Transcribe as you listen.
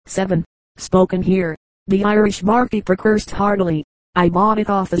7. Spoken here. The Irish barkeeper cursed heartily. I bought it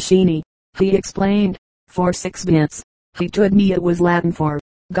off the Sheeny, he explained, for 6 bits. He told me it was Latin for,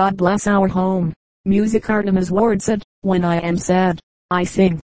 God bless our home. Music Artemis Ward said, when I am sad, I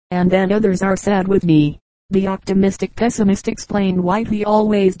sing, and then others are sad with me. The optimistic pessimist explained why he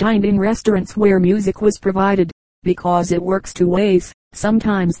always dined in restaurants where music was provided, because it works 2 ways.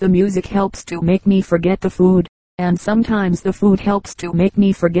 Sometimes the music helps to make me forget the food, and sometimes the food helps to make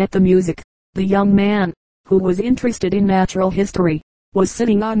me forget the music. The young man, who was interested in natural history, was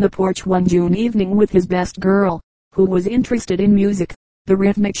sitting on the porch one June evening with his best girl, who was interested in music. The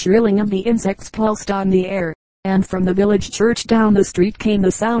rhythmic shrilling of the insects pulsed on the air, and from the village church down the street came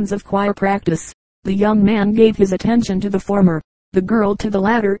the sounds of choir practice. The young man gave his attention to the former, the girl to the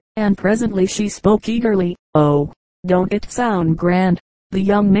latter, and presently she spoke eagerly. Oh, don't it sound grand? The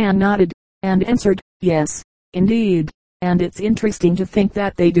young man nodded, and answered, yes, indeed, and it's interesting to think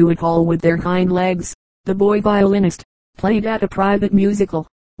that they do it all with their hind legs. The boy violinist played at a private musical,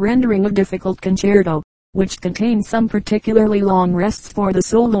 rendering a difficult concerto, which contained some particularly long rests for the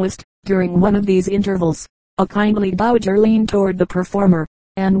soloist. During one of these intervals, a kindly dowager leaned toward the performer,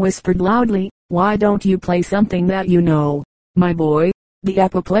 and whispered loudly, why don't you play something that you know, my boy? The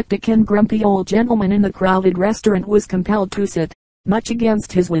apoplectic and grumpy old gentleman in the crowded restaurant was compelled to sit, much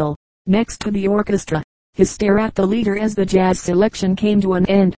against his will, next to the orchestra. His stare at the leader as the jazz selection came to an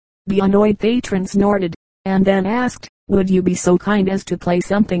end. The annoyed patron snorted, and then asked, would you be so kind as to play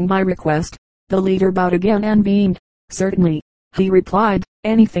something by request? The leader bowed again and beamed. Certainly, he replied,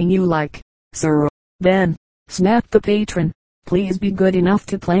 anything you like, sir. Then, snapped the patron, please be good enough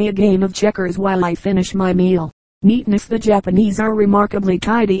to play a game of checkers while I finish my meal. Neatness. The Japanese are remarkably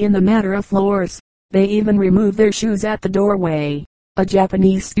tidy in the matter of floors. They even remove their shoes at the doorway. A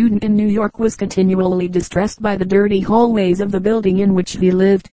Japanese student in New York was continually distressed by the dirty hallways of the building in which he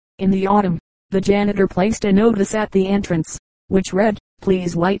lived. In the autumn, the janitor placed a notice at the entrance, which read,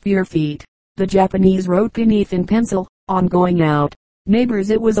 please wipe your feet. The Japanese wrote beneath in pencil, on going out. Neighbors.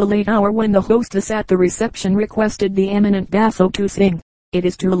 It was a late hour when the hostess at the reception requested the eminent Basso to sing. It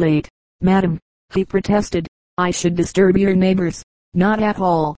is too late, madam, he protested. I should disturb your neighbors. Not at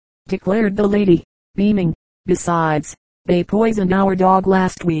all, declared the lady, beaming. Besides, they poisoned our dog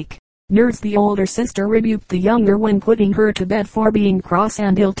last week. Nurse. The older sister rebuked the younger when putting her to bed for being cross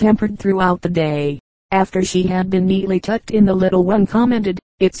and ill-tempered throughout the day. After she had been neatly tucked in, the little one commented,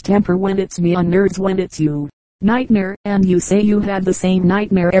 it's temper when it's me and nerves when it's you. Nightmare. And you say you had the same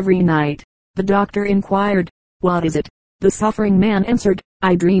nightmare every night? The doctor inquired. What is it? The suffering man answered,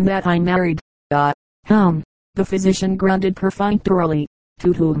 I dream that I'm married. The physician grunted perfunctorily.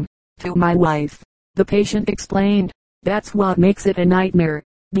 To whom? To my wife. The patient explained. That's what makes it a nightmare.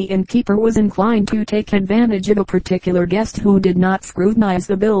 The innkeeper was inclined to take advantage of a particular guest who did not scrutinize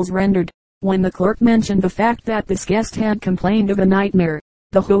the bills rendered. When the clerk mentioned the fact that this guest had complained of a nightmare,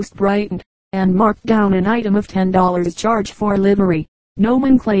 the host brightened, and marked down an item of $10 charge for livery.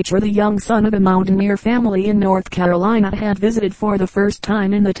 Nomenclature. The young son of a mountaineer family in North Carolina had visited for the first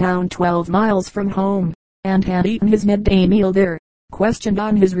time in the town 12 miles from home, and had eaten his midday meal there. Questioned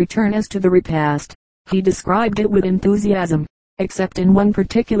on his return as to the repast, he described it with enthusiasm. Except in one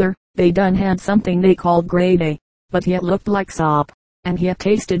particular, they done had something they called gravy, but yet looked like sop, and yet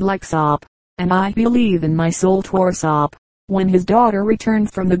tasted like sop, and I believe in my soul 'twar sop. When his daughter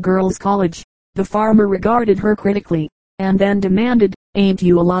returned from the girls' college, the farmer regarded her critically, and then demanded, ain't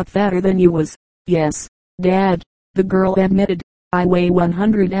you a lot fatter than you was? Yes, Dad, the girl admitted. I weigh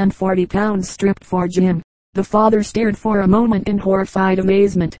 140 pounds stripped for Jim. The father stared for a moment in horrified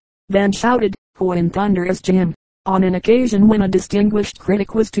amazement, then shouted, who in thunder is Jim? On an occasion when a distinguished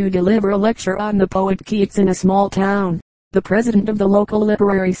critic was to deliver a lecture on the poet Keats in a small town, the president of the local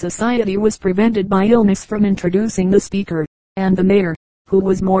literary society was prevented by illness from introducing the speaker, and the mayor, who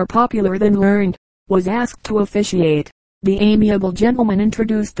was more popular than learned, was asked to officiate. The amiable gentleman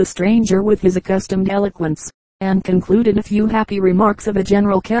introduced the stranger with his accustomed eloquence, and concluded a few happy remarks of a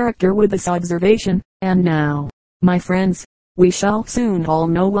general character with this observation, and now, my friends, we shall soon all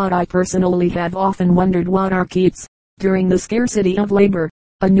know what I personally have often wondered, what are Keats. During the scarcity of labor,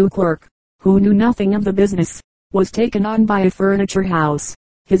 a new clerk, who knew nothing of the business, was taken on by a furniture house.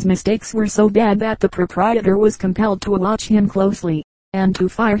 His mistakes were so bad that the proprietor was compelled to watch him closely, and to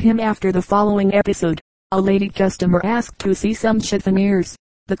fire him after the following episode. A lady customer asked to see some chiffoniers.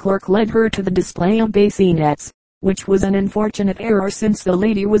 The clerk led her to the display of bassinets, which was an unfortunate error since the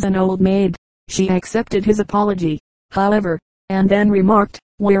lady was an old maid. She accepted his apology, however, and then remarked,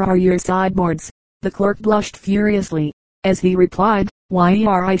 where are your sideboards? The clerk blushed furiously, as he replied, why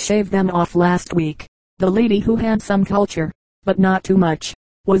I shaved them off last week. The lady, who had some culture, but not too much,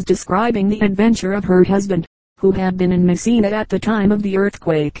 was describing the adventure of her husband, who had been in Messina at the time of the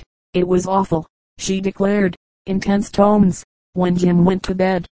earthquake. It was awful, she declared, in tense tones. When Jim went to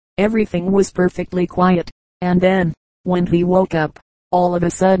bed, everything was perfectly quiet, and then, when he woke up, all of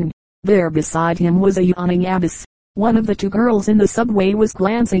a sudden, there beside him was a yawning abyss. One of the two girls in the subway was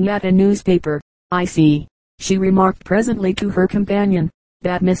glancing at a newspaper. I see, she remarked presently to her companion,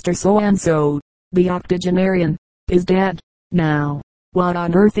 that Mr. So-and-so, the octogenarian, is dead. Now, what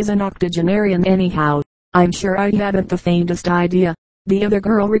on earth is an octogenarian anyhow? I'm sure I hadn't the faintest idea. The other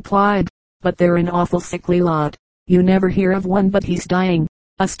girl replied, but they're an awful sickly lot. You never hear of one but he's dying.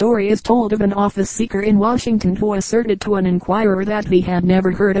 A story is told of an office seeker in Washington who asserted to an inquirer that he had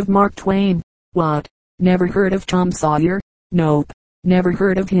never heard of Mark Twain. What? Never heard of Tom Sawyer? Nope. Never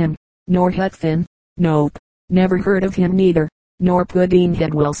heard of him. Nor Huck Finn? Nope. Never heard of him neither. Nor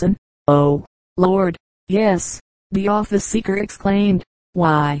Puddinghead Wilson? Oh, Lord, yes, the office seeker exclaimed.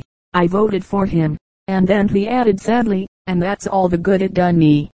 Why, I voted for him. And then he added sadly, and that's all the good it done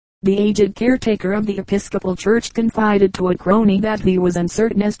me. The aged caretaker of the Episcopal Church confided to a crony that he was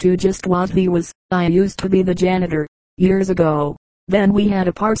uncertain as to just what he was. I used to be the janitor, years ago. Then we had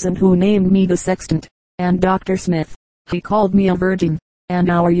a parson who named me the sextant, and Dr. Smith, he called me a virgin, and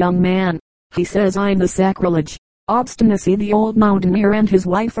our young man, he says I'm the sacrilege. Obstinacy. The old mountaineer and his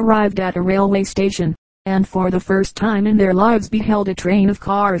wife arrived at a railway station, and for the first time in their lives beheld a train of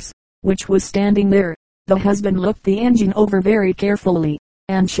cars, which was standing there. The husband looked the engine over very carefully,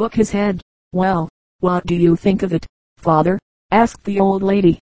 and shook his head. Well, what do you think of it, father? Asked the old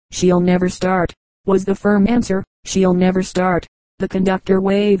lady. She'll never start, was the firm answer. She'll never start. The conductor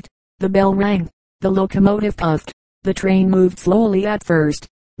waved. The bell rang. The locomotive puffed. The train moved slowly at first,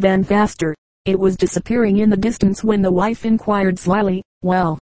 then faster. It was disappearing in the distance when the wife inquired slyly,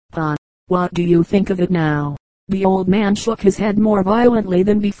 well, Pa, what do you think of it now? The old man shook his head more violently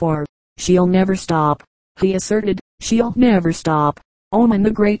than before. She'll never stop, he asserted. She'll never stop. Oman the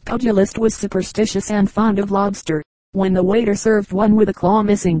great pugilist was superstitious and fond of lobster. When the waiter served one with a claw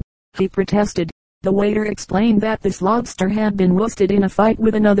missing, he protested. The waiter explained that this lobster had been worsted in a fight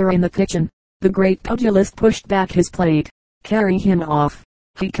with another in the kitchen. The great pugilist pushed back his plate. Carry him off,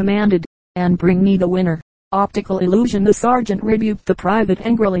 he commanded, and bring me the winner. Optical illusion. The sergeant rebuked the private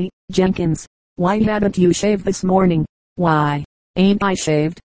angrily. Jenkins, why hadn't you shaved this morning? Why, ain't I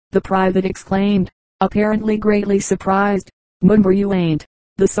shaved? The private exclaimed, apparently greatly surprised. Mumber, you ain't,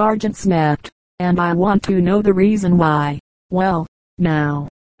 the sergeant snapped, and I want to know the reason why. Well, now,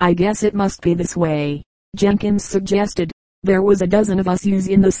 I guess it must be this way, Jenkins suggested. There was a dozen of us use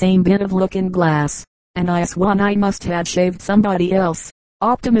in the same bit of looking glass, and I swan I must have shaved somebody else.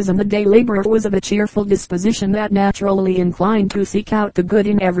 Optimism. The day laborer was of a cheerful disposition that naturally inclined to seek out the good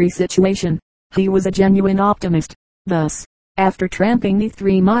in every situation. He was a genuine optimist. Thus, after tramping the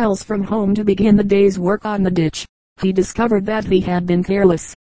 3 miles from home to begin the day's work on the ditch, he discovered that he had been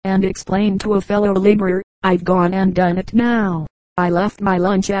careless, and explained to a fellow laborer, I've gone and done it now. I left my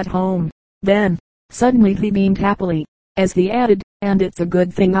lunch at home. Then, suddenly he beamed happily, as he added, and it's a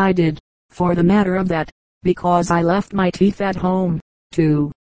good thing I did, for the matter of that, because I left my teeth at home,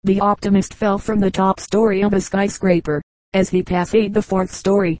 too. The optimist fell from the top story of a skyscraper. As he passed the 4th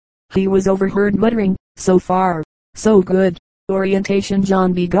story, he was overheard muttering, so far, so good. Orientation.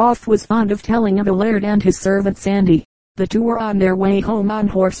 John B. Goff was fond of telling of a laird and his servant Sandy. The two were on their way home on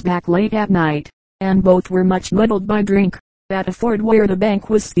horseback late at night, and both were much muddled by drink. At a ford where the bank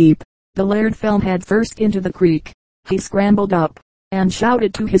was steep, the laird fell head first into the creek. He scrambled up, and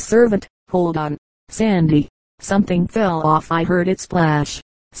shouted to his servant, hold on, Sandy. Something fell off. I heard it splash.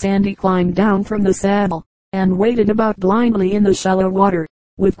 Sandy climbed down from the saddle, and waded about blindly in the shallow water,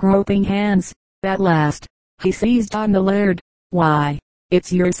 with groping hands. At last, he seized on the laird. Why,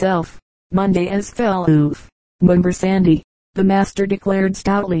 it's yourself, Monday as fell oof. Mumber Sandy, the master declared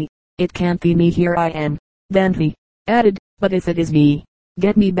stoutly. It can't be me, here I am. Then he added, but if it is me,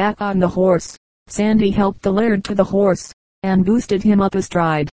 get me back on the horse. Sandy helped the laird to the horse, and boosted him up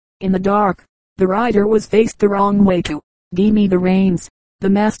astride. In the dark, the rider was faced the wrong way too. Give me the reins, the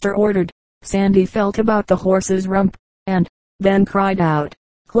master ordered. Sandy felt about the horse's rump, and then cried out,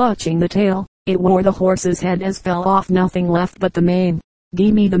 clutching the tail. It wore the horse's head as fell off, nothing left but the mane.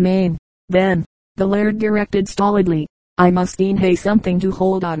 Give me the mane. Then, the laird directed stolidly, I must e'en hae something to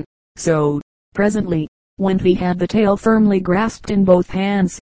hold on. So, presently, when he had the tail firmly grasped in both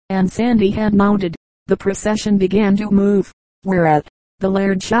hands, and Sandy had mounted, the procession began to move. Whereat, the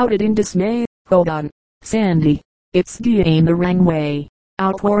laird shouted in dismay, hold on, Sandy, it's gane the wrang way.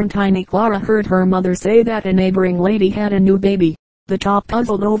 Outworn tiny Clara heard her mother say that a neighboring lady had a new baby. The top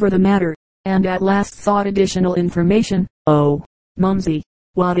puzzled over the matter, and at last sought additional information. Oh, Mumsy,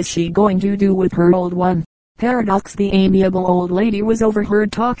 What is she going to do with her old one? Paradox. The amiable old lady was overheard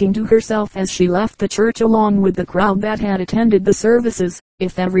talking to herself as she left the church along with the crowd that had attended the services.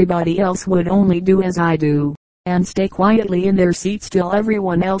 If everybody else would only do as I do, and stay quietly in their seats till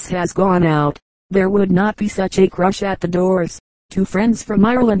everyone else has gone out, there would not be such a crush at the doors. Two friends from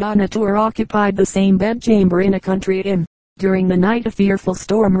Ireland on a tour occupied the same bedchamber in a country inn. During the night a fearful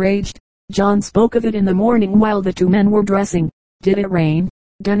storm raged. John spoke of it in the morning while the two men were dressing. Did it rain?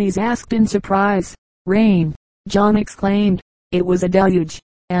 Dennis asked in surprise. Rain, John exclaimed. It was a deluge,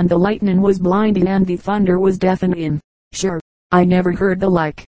 and the lightning was blinding and the thunder was deafening. Sure, I never heard the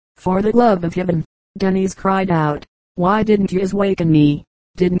like. For the love of heaven, Dennis cried out, why didn't yez waken me?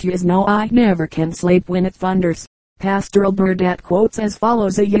 Didn't yez know I never can sleep when it thunders? Pastoral Burdett quotes as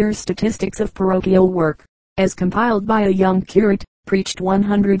follows a year's statistics of parochial work, as compiled by a young curate: preached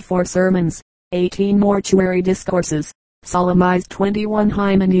 104 sermons, 18 mortuary discourses, solemnized 21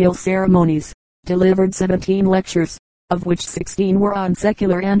 hymeneal ceremonies, delivered 17 lectures, of which 16 were on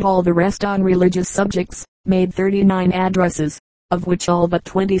secular and all the rest on religious subjects, made 39 addresses, of which all but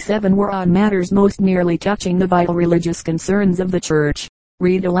 27 were on matters most nearly touching the vital religious concerns of the church.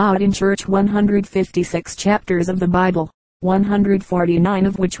 Read aloud in church 156 chapters of the Bible, 149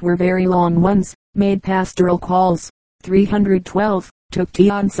 of which were very long ones, made pastoral calls, 312, took tea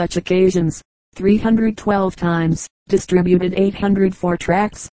on such occasions, 312 times, distributed 804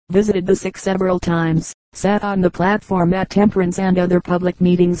 tracts, visited the sick several times, sat on the platform at temperance and other public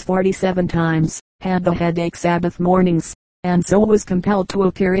meetings 47 times, had the headache Sabbath mornings, and so was compelled to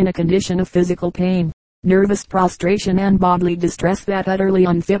appear in a condition of physical pain, nervous prostration and bodily distress that utterly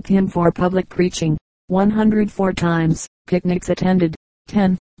unfit him for public preaching. 104 times, picnics attended,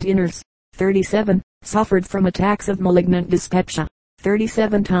 10, dinners, 37, suffered from attacks of malignant dyspepsia,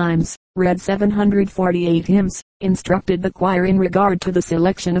 37 times, read 748 hymns, instructed the choir in regard to the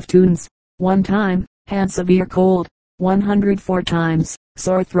selection of tunes, 1 time, had severe cold, 104 times,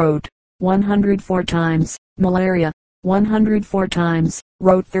 sore throat, 104 times, malaria, 104 times,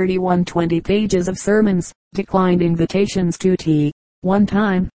 wrote 31 20 pages of sermons, declined invitations to tea, 1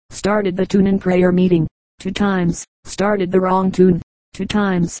 time, started the tune in prayer meeting, 2 times, started the wrong tune, 2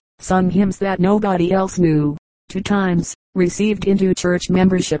 times, sung hymns that nobody else knew, 2 times, received into church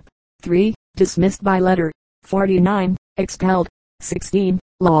membership, 3, dismissed by letter, 49, expelled, 16,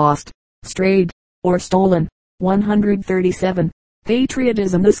 lost, strayed, or stolen, 137.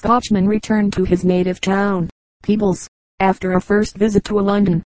 Patriotism. The Scotchman returned to his native town, Peebles, after a first visit to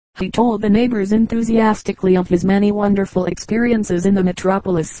London. He told the neighbors enthusiastically of his many wonderful experiences in the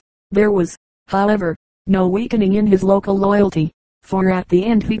metropolis. There was, however, no weakening in his local loyalty, for at the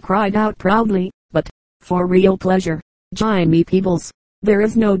end he cried out proudly, but, for real pleasure, Jimmy Peebles. There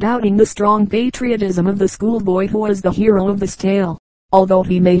is no doubting the strong patriotism of the schoolboy who was the hero of this tale, although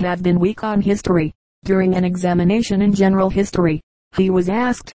he may have been weak on history. During an examination in general history, he was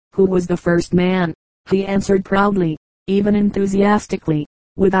asked, who was the first man? He answered proudly, even enthusiastically,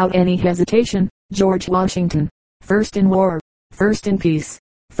 without any hesitation, George Washington. First in war, first in peace,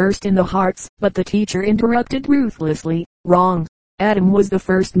 first in the hearts. But the teacher interrupted ruthlessly. Wrong. Adam was the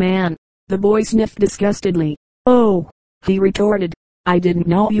first man. The boy sniffed disgustedly. Oh, he retorted, I didn't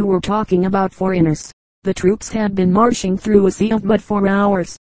know you were talking about foreigners. The troops had been marching through a sea of mud for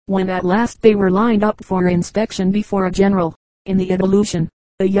hours, when at last they were lined up for inspection before a general. In the evolution,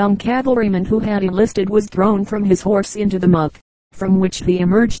 the young cavalryman who had enlisted was thrown from his horse into the muck, from which he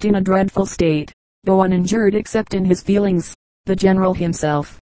emerged in a dreadful state, though uninjured except in his feelings. The general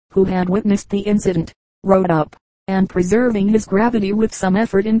himself, who had witnessed the incident, rode up, and preserving his gravity with some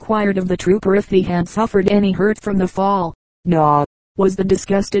effort inquired of the trooper if he had suffered any hurt from the fall. No, was the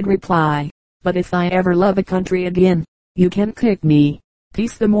disgusted reply, but if I ever love a country again, you can kick me.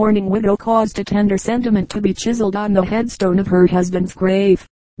 Peace. The mourning widow caused a tender sentiment to be chiseled on the headstone of her husband's grave.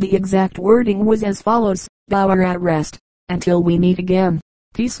 The exact wording was as follows: Thou art at rest, until we meet again.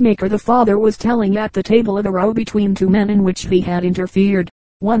 Peacemaker. The father was telling at the table of a row between 2 men in which he had interfered.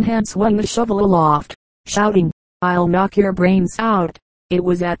 One had swung the shovel aloft, shouting, I'll knock your brains out. It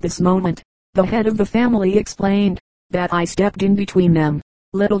was at this moment, the head of the family explained, that I stepped in between them.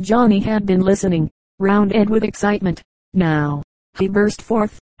 Little Johnny had been listening, round-eyed with excitement. Now, he burst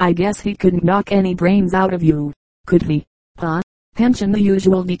forth, I guess he couldn't knock any brains out of you, could he? Huh? Pension. The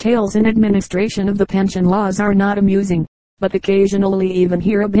usual details in administration of the pension laws are not amusing, but occasionally even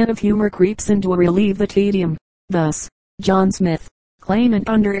here a bit of humor creeps in to relieve the tedium. Thus, John Smith, claimant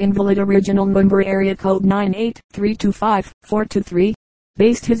under invalid original number area code 98325-423,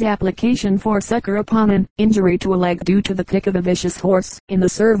 based his application for succor upon an injury to a leg due to the kick of a vicious horse in the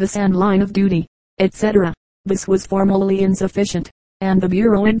service and line of duty, etc. This was formally insufficient, and the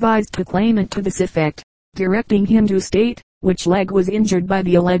bureau advised the claimant to this effect, directing him to state which leg was injured by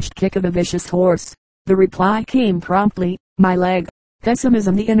the alleged kick of a vicious horse. The reply came promptly, my leg.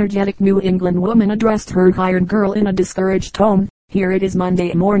 Pessimism. The energetic New England woman addressed her hired girl in a discouraged tone. Here it is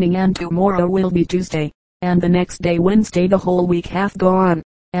Monday morning, and tomorrow will be Tuesday, and the next day Wednesday. The whole week hath gone,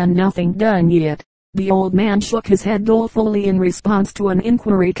 and nothing done yet. The old man shook his head dolefully in response to an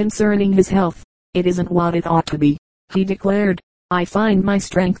inquiry concerning his health. It isn't what it ought to be, he declared. I find my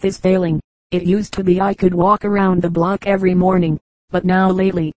strength is failing. It used to be I could walk around the block every morning, but now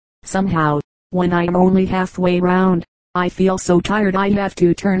lately, somehow, when I'm only halfway round, I feel so tired I have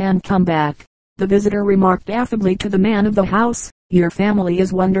to turn and come back. The visitor remarked affably to the man of the house, your family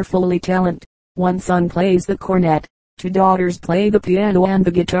is wonderfully talented. One son plays the cornet, 2 daughters play the piano and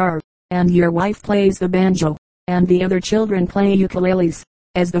the guitar, and your wife plays the banjo, and the other children play ukuleles.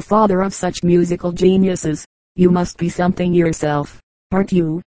 As the father of such musical geniuses, you must be something yourself, aren't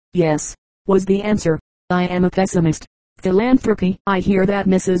you? Yes, was the answer. I am a pessimist. Philanthropy. I hear that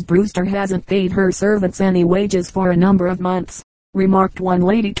Mrs. Brewster hasn't paid her servants any wages for a number of months, remarked one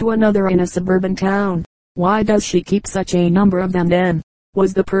lady to another in a suburban town. Why does she keep such a number of them then?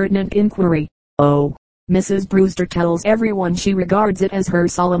 Was the pertinent inquiry. Oh, Mrs. Brewster tells everyone she regards it as her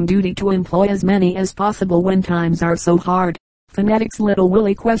solemn duty to employ as many as possible when times are so hard. Phonetics. Little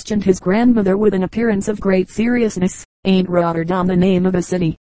Willie questioned his grandmother with an appearance of great seriousness. Ain't Rotterdam the name of a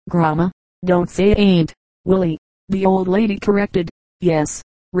city? Grandma, don't say ain't, Willie. The old lady corrected. Yes,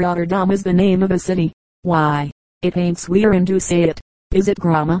 Rotterdam is the name of a city. Why, it ain't swearing to say it, is it,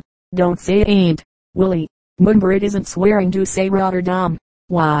 Grandma? Don't say ain't, Willie. Mumber, it isn't swearing to say Rotterdam.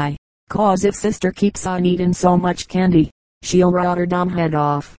 Why? 'Cause if sister keeps on eating so much candy, she'll Rotterdam head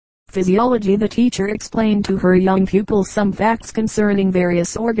off. Physiology. The teacher explained to her young pupils some facts concerning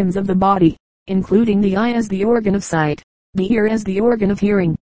various organs of the body, including the eye as the organ of sight, the ear as the organ of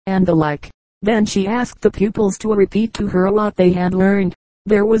hearing, and the like. Then she asked the pupils to repeat to her what they had learned.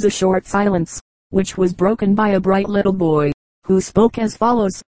 There was a short silence, which was broken by a bright little boy, who spoke as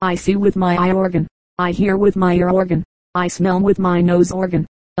follows. I see with my eye organ. I hear with my ear organ. I smell with my nose organ.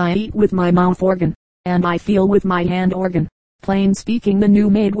 I eat with my mouth organ. And I feel with my hand organ. Plain speaking, the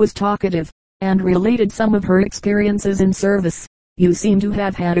new maid was talkative, and related some of her experiences in service. You seem to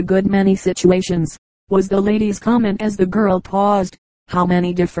have had a good many situations, was the lady's comment as the girl paused. How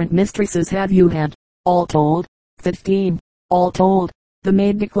many different mistresses have you had? All told, 15. All told, the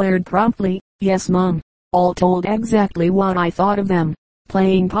maid declared promptly. Yes, mum. All told exactly what I thought of them.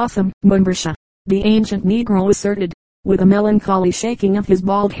 Playing possum, Mumbersha, the ancient negro asserted, with a melancholy shaking of his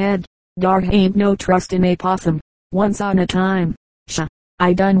bald head. Dar ain't no trust in a possum. Once on a time,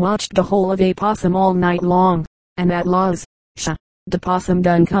 I done watched the whole of a possum all night long, and that laws, the possum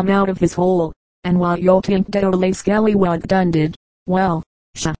done come out of his hole, and what yo think de ole scallywag done did? Well,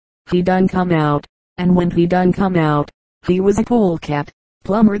 he done come out, and when he done come out, he was a polecat.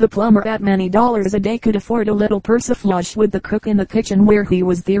 Plumber. The plumber at many dollars a day could afford a little persiflage with the cook in the kitchen where he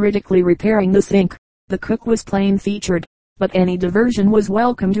was theoretically repairing the sink. The cook was plain featured, but any diversion was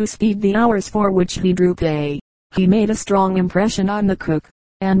welcome to speed the hours for which he drew pay. He made a strong impression on the cook,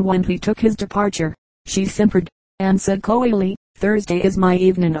 and when he took his departure, she simpered, and said coyly, Thursday is my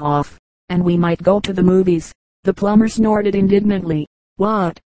evening off, and we might go to the movies. The plumber snorted indignantly.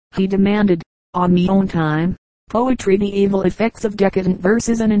 What? He demanded. On me own time. Poetry. The evil effects of decadent verse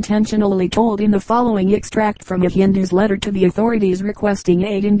is unintentionally told in the following extract from a Hindu's letter to the authorities requesting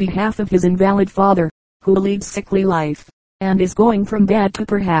aid in behalf of his invalid father, who leads sickly life, and is going from bad to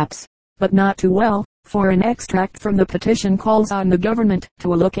perhaps, but not too well. For an extract from the petition calls on the government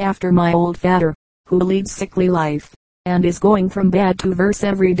to look after my old father, who leads sickly life, and is going from bad to worse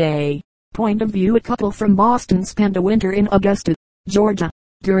every day. Point of view. A couple from Boston spent a winter in Augusta, Georgia.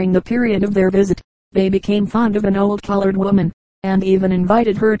 During the period of their visit, they became fond of an old colored woman, and even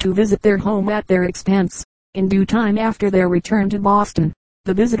invited her to visit their home at their expense. In due time after their return to Boston,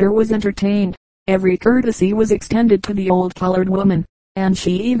 the visitor was entertained. Every courtesy was extended to the old colored woman, and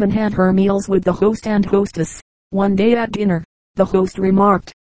she even had her meals with the host and hostess. One day at dinner, the host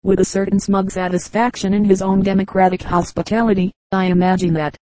remarked, with a certain smug satisfaction in his own democratic hospitality, I imagine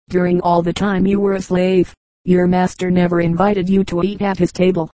that, during all the time you were a slave, your master never invited you to eat at his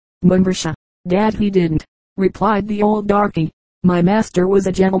table. Mumbersha, Dad, he didn't, replied the old darky. My master was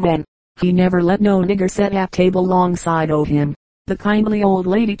a gentleman. He never let no nigger set at table alongside o' him. The kindly old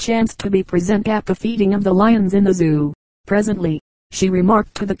lady chanced to be present at the feeding of the lions in the zoo. Presently, she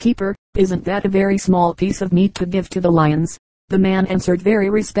remarked to the keeper, isn't that a very small piece of meat to give to the lions? The man answered very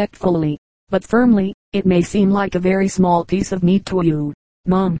respectfully, but firmly, it may seem like a very small piece of meat to you,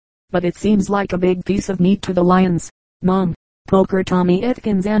 Mum, but it seems like a big piece of meat to the lions, Mum. poker. Tommy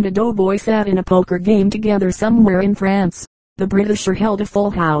Atkins and a doughboy sat in a poker game together somewhere in France. The Britisher held a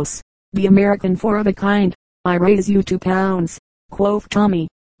full house, the American four of a kind. I raise you £2, quoth Tommy.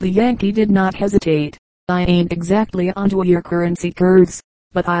 The Yankee did not hesitate. I ain't exactly onto your currency curves,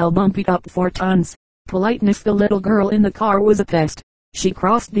 but I'll bump it up 4 tons. Politeness. The little girl in the car was a pest. She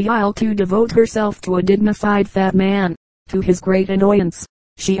crossed the aisle to devote herself to a dignified fat man. To his great annoyance,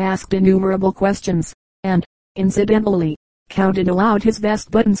 she asked innumerable questions, and, incidentally, counted aloud his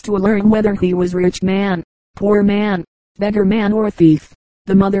vest buttons to learn whether he was rich man, poor man, beggar man or thief.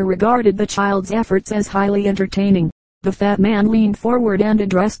 The mother regarded the child's efforts as highly entertaining. The fat man leaned forward and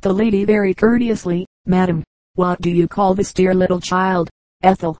addressed the lady very courteously. Madam, what do you call this dear little child?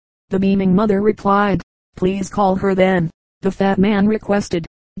 Ethel, the beaming mother replied. Please call her then, the fat man requested.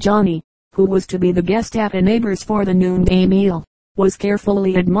 Johnny, who was to be the guest at a neighbor's for the noonday meal, was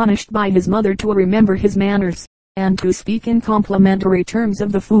carefully admonished by his mother to remember his manners, and to speak in complimentary terms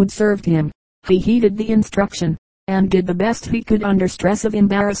of the food served him. He heeded the instruction, and did the best he could under stress of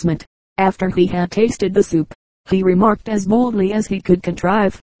embarrassment. After he had tasted the soup, he remarked as boldly as he could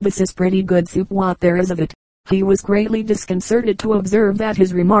contrive, "This is pretty good soup, what there is of it." He was greatly disconcerted to observe that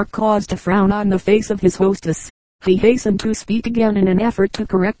his remark caused a frown on the face of his hostess. He hastened to speak again in an effort to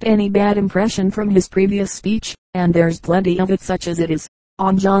correct any bad impression from his previous speech, "And there's plenty of it such as it is."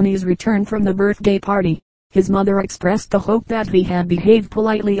 On Johnny's return from the birthday party, his mother expressed the hope that he had behaved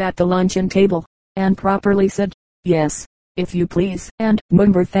politely at the luncheon table, and properly said, "Yes, if you please," and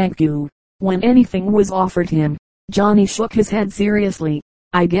 "Mumber, thank you," when anything was offered him. Johnny shook his head seriously.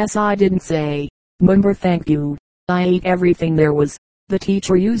 "I guess I didn't say, Mumber, thank you. I ate everything there was." The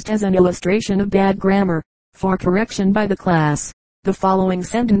teacher used as an illustration of bad grammar, for correction by the class, the following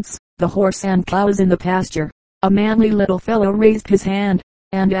sentence: "The horse and cows in the pasture." A manly little fellow raised his hand,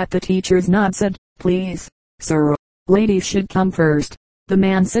 and at the teacher's nod said, "Please, sir, ladies should come first." The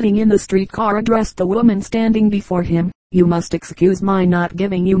man sitting in the streetcar addressed the woman standing before him. "You must excuse my not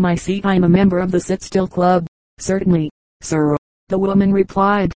giving you my seat. I'm a member of the Sit Still Club." "Certainly, sir," the woman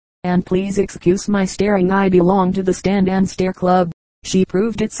replied. "And please excuse my staring. I belong to the Stand and Stare Club." She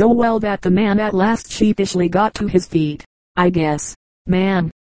proved it so well that the man at last sheepishly got to his feet. "I guess,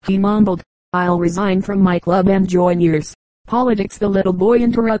 man," he mumbled, "I'll resign from my club and join yours." Politics. The little boy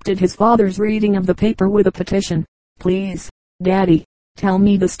interrupted his father's reading of the paper with a petition. "Please, Daddy, tell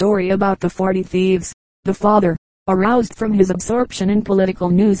me the story about the 40 thieves." The father, aroused from his absorption in political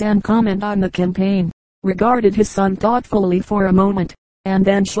news and comment on the campaign, regarded his son thoughtfully for a moment, and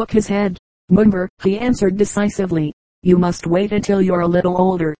then shook his head. "Mumber," he answered decisively, "you must wait until you're a little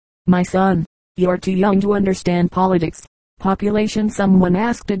older, my son. You're too young to understand politics." Population. Someone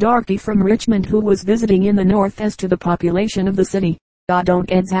asked a darky from Richmond who was visiting in the north as to the population of the city. "I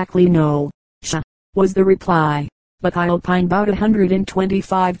don't exactly know, was the reply, "but I'll opine 'bout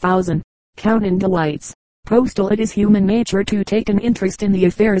 125,000. Countin' the whites." Postal. It is human nature to take an interest in the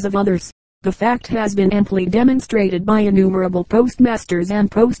affairs of others. The fact has been amply demonstrated by innumerable postmasters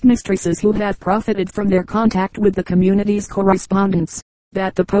and postmistresses who have profited from their contact with the community's correspondence.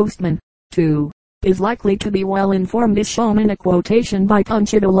 That the postman, too, is likely to be well informed is shown in a quotation by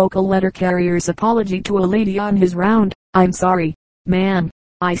Punch of a local letter carrier's apology to a lady on his round. "I'm sorry, ma'am,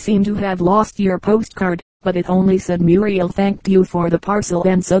 I seem to have lost your postcard, but it only said Muriel thanked you for the parcel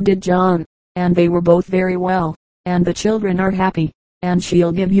and so did John, and they were both very well, and the children are happy, and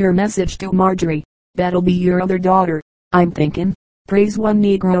she'll give your message to Marjorie. That'll be your other daughter, I'm thinking." Praise. One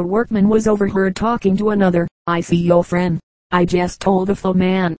Negro workman was overheard talking to another. "I see your friend. I just told the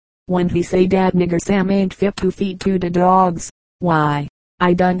foreman, when he say dat nigger Sam ain't fit to feed to the dogs, why,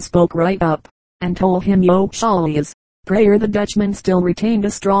 I done spoke right up, and told him yo shawly is." Prayer. The Dutchman still retained a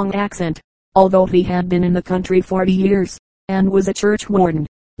strong accent, although he had been in the country 40 years, and was a church warden.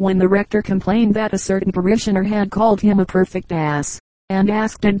 When the rector complained that a certain parishioner had called him a perfect ass, and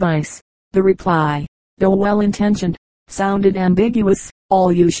asked advice, the reply, though well intentioned, sounded ambiguous.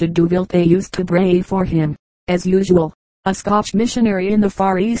 "All you should do will they used to pray for him." As usual, a Scotch missionary in the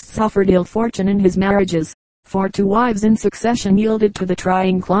Far East suffered ill fortune in his marriages, for 2 wives in succession yielded to the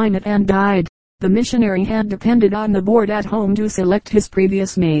trying climate and died. The missionary had depended on the board at home to select his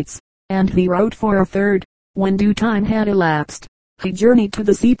previous mates, and he wrote for a third. When due time had elapsed, he journeyed to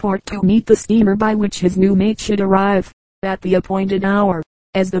the seaport to meet the steamer by which his new mate should arrive. At the appointed hour,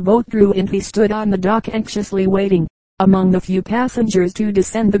 as the boat drew in, he stood on the dock anxiously waiting, among the few passengers to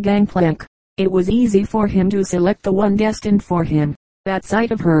descend the gangplank. It was easy for him to select the one destined for him. At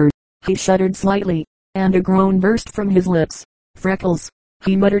sight of her, he shuddered slightly, and a groan burst from his lips. "Freckles,"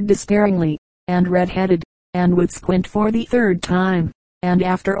 he muttered despairingly, and red-headed, and would squint for the 3rd time. "And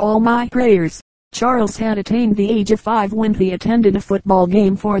after all my prayers, Charles had attained the age of 5 when he attended a football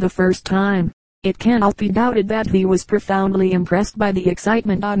game for the first time. It cannot be doubted that he was profoundly impressed by the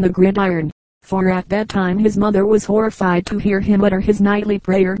excitement on the gridiron, for at bedtime his mother was horrified to hear him utter his nightly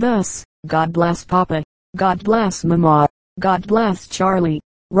prayer thus: "God bless Papa, God bless Mama, God bless Charlie,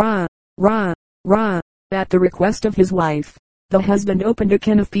 rah, rah, rah." At the request of his wife, the husband opened a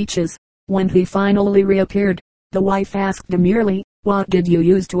can of peaches. When he finally reappeared, the wife asked demurely, "What did you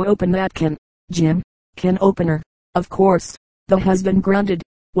use to open that can, Jim?" "Can opener, of course." The husband grunted.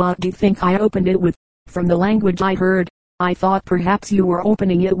 "What do you think I opened it with?" "From the language I heard, I thought perhaps you were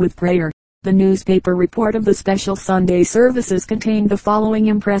opening it with prayer." The newspaper report of the special Sunday services contained the following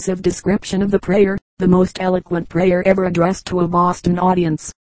impressive description of the prayer, the most eloquent prayer ever addressed to a Boston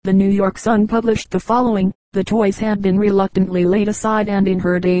audience. The New York Sun published the following: "The toys had been reluctantly laid aside, and in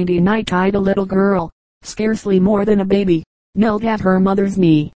her dainty night-tide a little girl, scarcely more than a baby, knelt at her mother's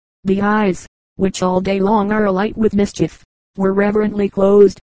knee. The eyes, which all day long are alight with mischief, were reverently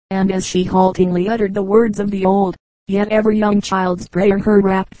closed, and as she haltingly uttered the words of the old, yet ever young child's prayer, her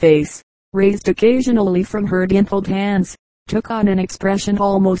rapt face, raised occasionally from her dimpled hands, took on an expression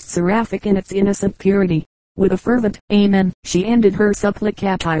almost seraphic in its innocent purity. With a fervent Amen, she ended her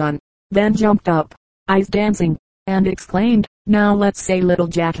supplication, then jumped up, eyes dancing, and exclaimed, 'Now let's say little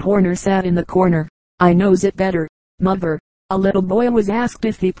Jack Horner sat in the corner. I knows it better, mother.'" A little boy was asked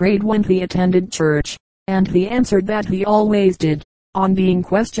if he prayed when he attended church, and he answered that he always did. On being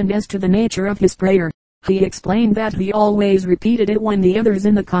questioned as to the nature of his prayer, he explained that he always repeated it when the others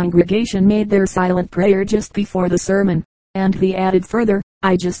in the congregation made their silent prayer just before the sermon, and he added further,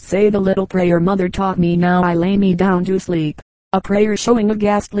 "I just say the little prayer mother taught me, now I lay me down to sleep." A prayer showing a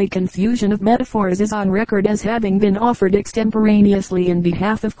ghastly confusion of metaphors is on record as having been offered extemporaneously in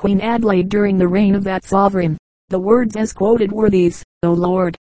behalf of Queen Adelaide during the reign of that sovereign. The words as quoted were these: "O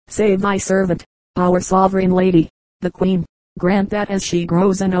Lord, save thy servant, our sovereign lady, the Queen. Grant that as she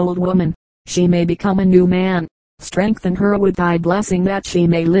grows an old woman, she may become a new man. Strengthen her with thy blessing that she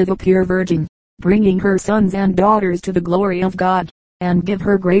may live a pure virgin, bringing her sons and daughters to the glory of God. And give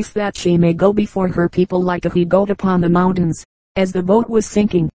her grace that she may go before her people like a he-goat upon the mountains." As the boat was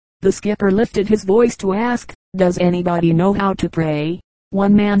sinking, the skipper lifted his voice to ask, "Does anybody know how to pray?"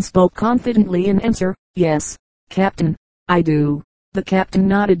 One man spoke confidently in answer, "Yes, Captain, I do." The captain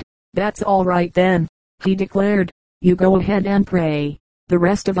nodded. "That's all right then," he declared. "You go ahead and pray. The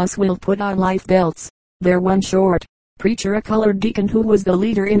rest of us will put on life belts. They're one short." Preacher, a colored deacon who was the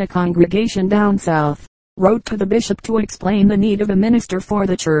leader in a congregation down south, wrote to the bishop to explain the need of a minister for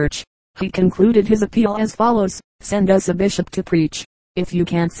the church. He concluded his appeal as follows: "Send us a bishop to preach. If you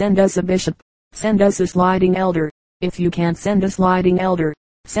can't send us a bishop, send us a sliding elder. If you can't send a sliding elder,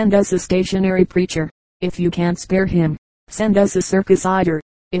 send us a stationary preacher. If you can't spare him, send us a circus rider.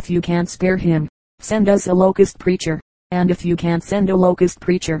 If you can't spare him, send us a locust preacher. And if you can't send a locust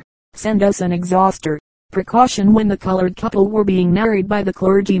preacher, send us an exhauster." Precaution when the colored couple were being married by the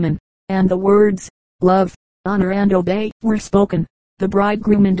clergyman, and the words, "love, honor and obey," were spoken. The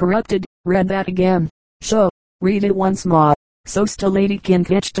bridegroom interrupted, "Read that again." "Sho, read it once more, so's the lady can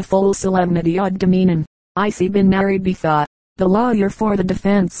catch the full solemnity od the meanin'." "I see been married before." The lawyer for the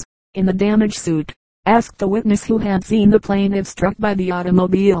defense, in the damage suit, asked the witness who had seen the plaintiff struck by the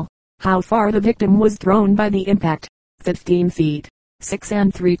automobile, how far the victim was thrown by the impact. 15 feet,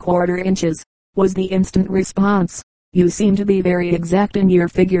 6¾ inches, was the instant response. "You seem to be very exact in your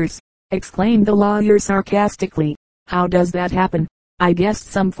figures," exclaimed the lawyer sarcastically. "How does that happen? I guessed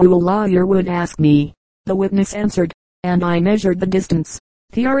some fool lawyer would ask me." The witness answered, "And I measured the distance."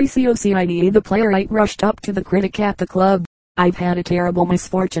 Precocide, the playwright rushed up to the critic at the club. "I've had a terrible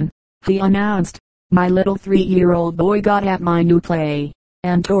misfortune," he announced. "My little 3-year-old boy got at my new play,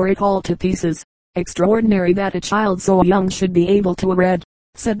 and tore it all to pieces." "Extraordinary that a child so young should be able to read,"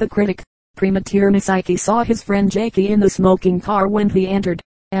 said the critic. Premature Psyche saw his friend Jakey in the smoking car when he entered,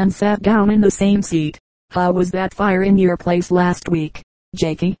 and sat down in the same seat. "How was that fire in your place last week,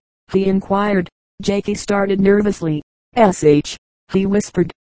 Jakey?" he inquired. Jakey started nervously. He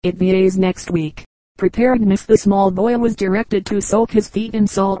whispered, "It be next week." Preparedness. The small boy was directed to soak his feet in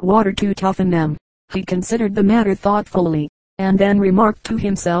salt water to toughen them. He considered the matter thoughtfully, and then remarked to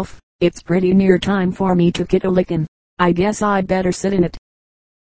himself, "It's pretty near time for me to get a lickin'. I guess I'd better sit in it."